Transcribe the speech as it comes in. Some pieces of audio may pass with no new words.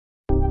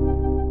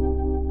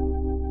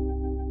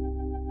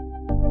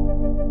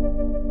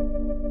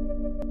If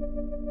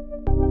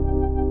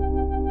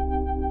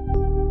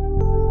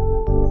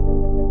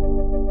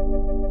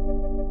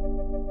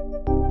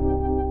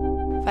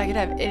I could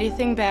have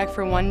anything back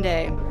for one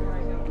day.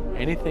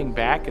 Anything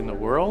back in the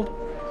world?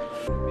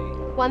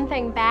 One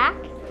thing back?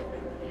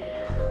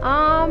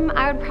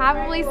 I would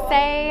probably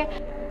say...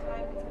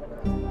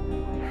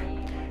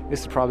 This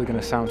is probably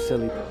gonna sound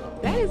silly.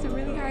 That is a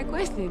really hard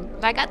question.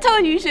 Like I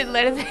told you, you should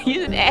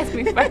ask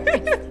me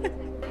first.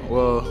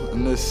 Well,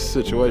 in this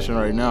situation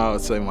right now, I'd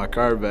say my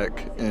car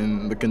back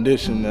in the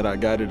condition that I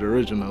got it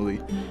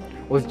originally.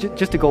 Was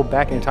just to go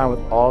back in time with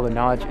all the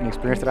knowledge and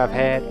experience that I've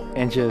had,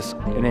 and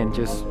then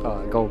just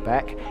go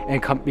back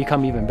and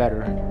become even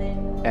better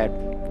at,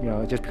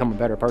 just become a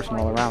better person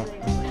all around.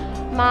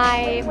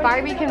 My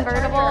Barbie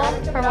convertible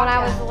from when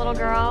I was a little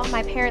girl.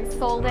 My parents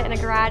sold it in a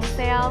garage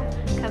sale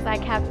because I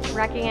kept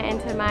wrecking it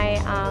into my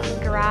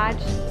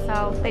garage,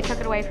 so they took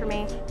it away from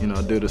me.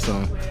 Due to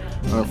some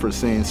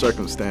unforeseen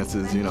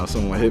circumstances,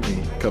 someone hit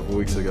me a couple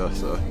weeks ago,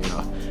 so,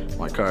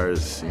 my car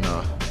is,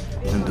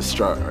 in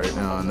distraught right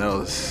now, and that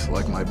was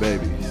like my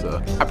baby,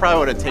 so. I probably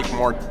would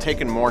have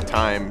taken more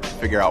time to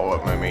figure out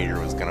what my major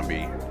was gonna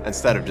be,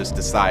 instead of just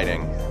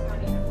deciding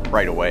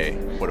right away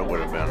what it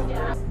would have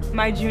been.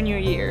 My junior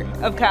year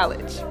of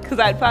college, because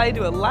I'd probably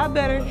do a lot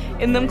better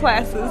in them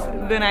classes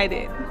than I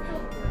did.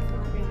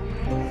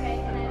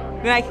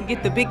 Then I could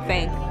get the big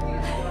thing.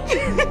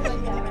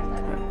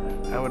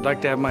 I would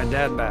like to have my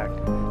dad back,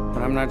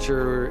 but I'm not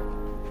sure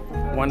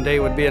one day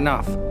would be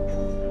enough.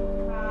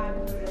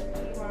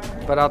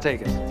 But I'll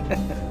take it.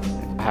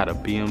 I had a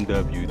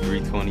BMW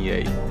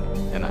 328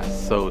 and I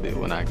sold it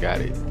when I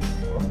got it.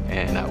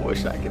 And I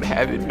wish I could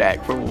have it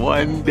back for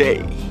one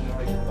day.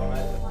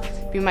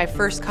 Be my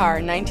first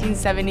car,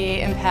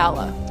 1978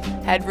 Impala.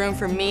 Had room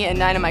for me and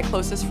 9 of my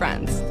closest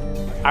friends.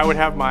 I would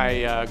have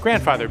my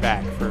grandfather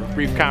back for a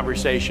brief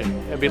conversation.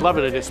 It'd be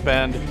lovely to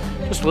spend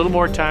just a little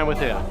more time with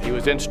him. He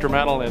was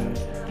instrumental in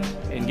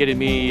getting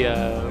me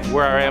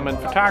where I am in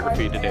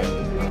photography today.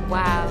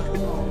 Wow.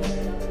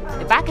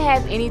 If I could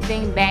have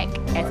anything back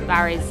as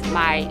far as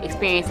my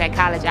experience at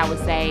college, I would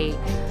say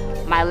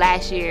my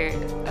last year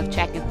of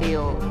track and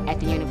field at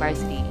the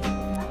university.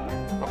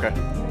 Okay,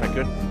 that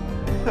good?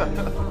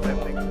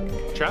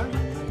 Try.